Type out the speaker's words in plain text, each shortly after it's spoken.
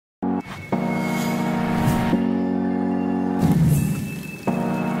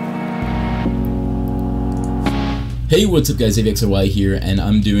Hey, what's up guys, Avxry here, and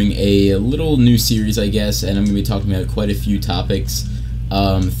I'm doing a little new series, I guess, and I'm going to be talking about quite a few topics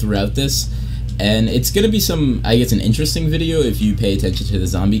throughout this. And it's going to be I guess, an interesting video if you pay attention to the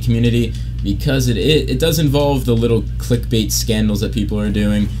zombie community, because it does involve the little clickbait scandals that people are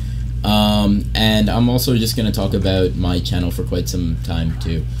doing. And I'm also just going to talk about my channel for quite some time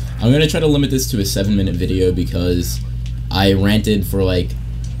too. I'm going to try to limit this to a 7-minute video because I ranted for like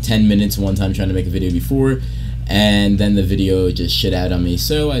 10 minutes one time trying to make a video before, and then the video just shit out on me,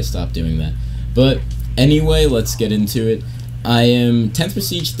 so I stopped doing that. But anyway, let's get into it. I am 10th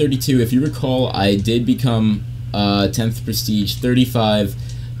Prestige 32. If you recall, I did become 10th Prestige 35,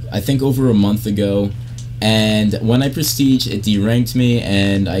 I think over a month ago. And when I Prestige, it deranked me,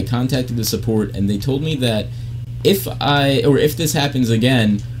 and I contacted the support, and they told me that if this happens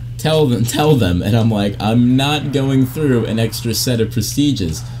again, tell them. And I'm like, I'm not going through an extra set of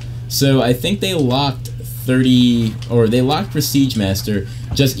prestiges. So I think they locked they locked Prestige Master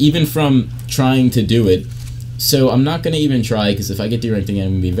just even from trying to do it. So I'm not going to even try, because if I get deranked again,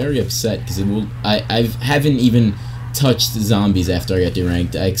 I'm going to be very upset, because I haven't even touched zombies after I got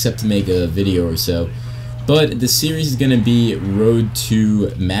deranked, except to make a video or so. But the series is going to be Road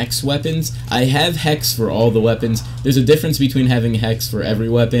to Max Weapons. I have Hex for all the weapons. There's a difference between having Hex for every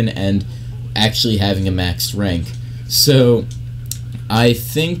weapon and actually having a maxed rank. So I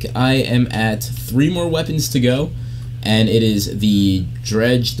think I am at 3 more weapons to go, and it is the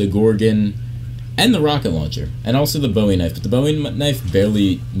Dredge, the Gorgon, and the rocket launcher, and also the Bowie knife. But the Bowie knife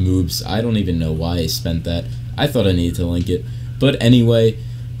barely moves. I don't even know why I spent that. I thought I needed to link it. But anyway,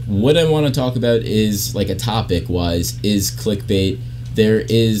 what I want to talk about is, like, a topic-wise, is clickbait. There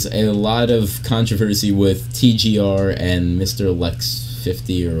is a lot of controversy with TGR and Mr.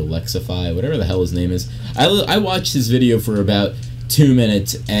 Lex50 or Lexify, whatever the hell his name is. I watched his video for about 2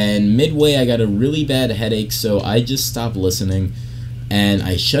 minutes, and midway I got a really bad headache, so I just stopped listening, and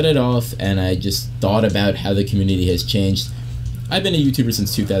I shut it off, and I just thought about how the community has changed. I've been a YouTuber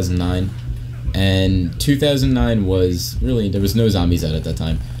since 2009, and 2009 was really, there was no zombies out at that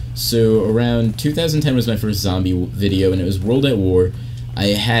time. So around 2010 was my first zombie video, and it was World at War. I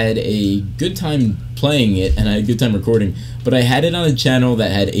had a good time playing it, and I had a good time recording, but I had it on a channel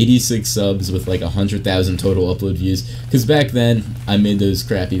that had 86 subs with like 100,000 total upload views, because back then I made those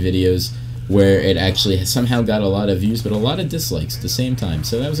crappy videos where it actually somehow got a lot of views but a lot of dislikes at the same time,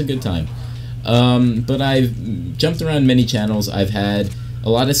 so that was a good time. But I've jumped around many channels. I've had a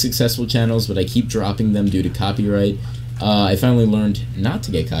lot of successful channels, but I keep dropping them due to copyright. I finally learned not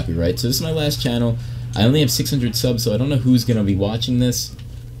to get copyright, so this is my last channel. I only have 600 subs, so I don't know who's going to be watching this,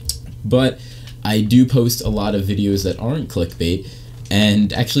 but I do post a lot of videos that aren't clickbait,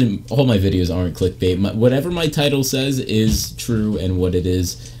 and actually all my videos aren't clickbait. Whatever my title says is true and what it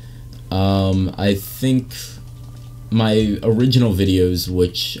is. I think my original videos,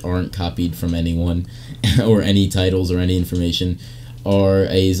 which aren't copied from anyone, or any titles or any information, are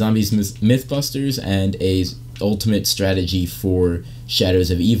a Zombies Mythbusters and a Ultimate Strategy for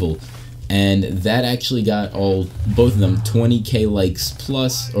Shadows of Evil. And that actually got both of them 20k likes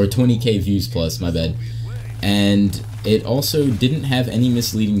plus, or 20k views plus, my bad. And it also didn't have any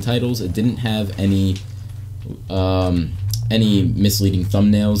misleading titles. It didn't have any misleading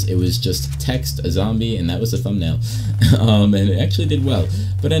thumbnails. It was just text, a zombie, and that was the thumbnail. And it actually did well.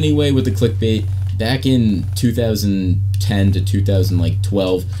 But anyway, with the clickbait, back in 2010 to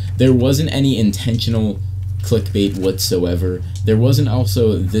 2012, there wasn't any intentional clickbait whatsoever. There wasn't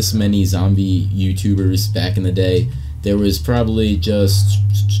also this many zombie YouTubers back in the day. There was probably just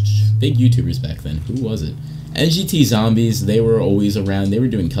big YouTubers back then. Who was it? NGT Zombies, they were always around. They were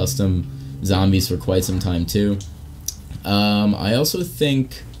doing custom zombies for quite some time too. I also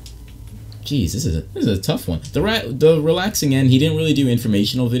think, geez, this is a tough one. The Relaxing End, he didn't really do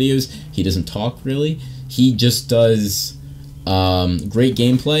informational videos. He doesn't talk really. He just does great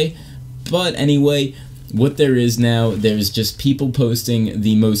gameplay. But anyway, what there is now, there's just people posting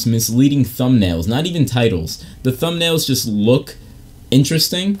the most misleading thumbnails, not even titles. The thumbnails just look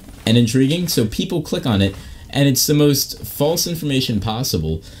interesting and intriguing, so people click on it, and it's the most false information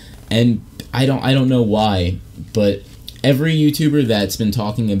possible. And I don't know why, but every YouTuber that's been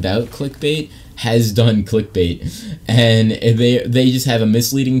talking about clickbait has done clickbait, and they just have a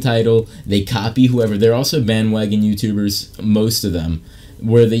misleading title. They copy whoever. They're also bandwagon YouTubers, most of them,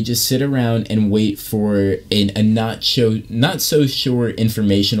 where they just sit around and wait for a not so sure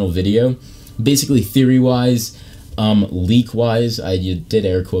informational video, basically theory-wise, leak-wise. I did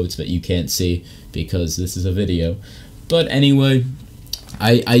air quotes, but you can't see because this is a video. But anyway,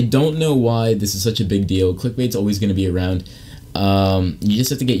 I don't know why this is such a big deal. Clickbait's always going to be around. You just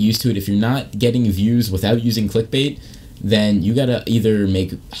have to get used to it. If you're not getting views without using clickbait, then you gotta either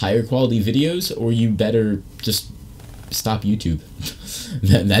make higher quality videos or you better just stop YouTube.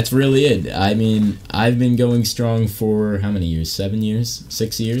 That's really it. I mean, I've been going strong for how many years? 7 years?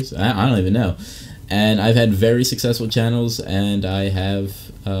 6 years? I don't even know. And I've had very successful channels, and I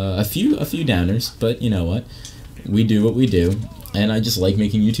have a few downers, but you know what? We do what we do, and I just like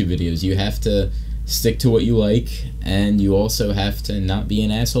making YouTube videos. You have to stick to what you like, and you also have to not be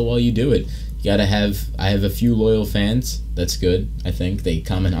an asshole while you do it. You gotta have, I have a few loyal fans. That's good, I think. They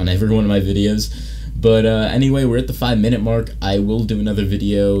comment on every one of my videos. But anyway, we're at the 5-minute mark. I will do another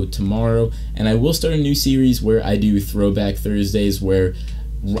video tomorrow, and I will start a new series where I do Throwback Thursdays, where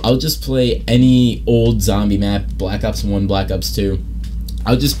I'll just play any old zombie map, Black Ops 1, Black Ops 2.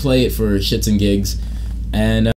 I'll just play it for shits and gigs, and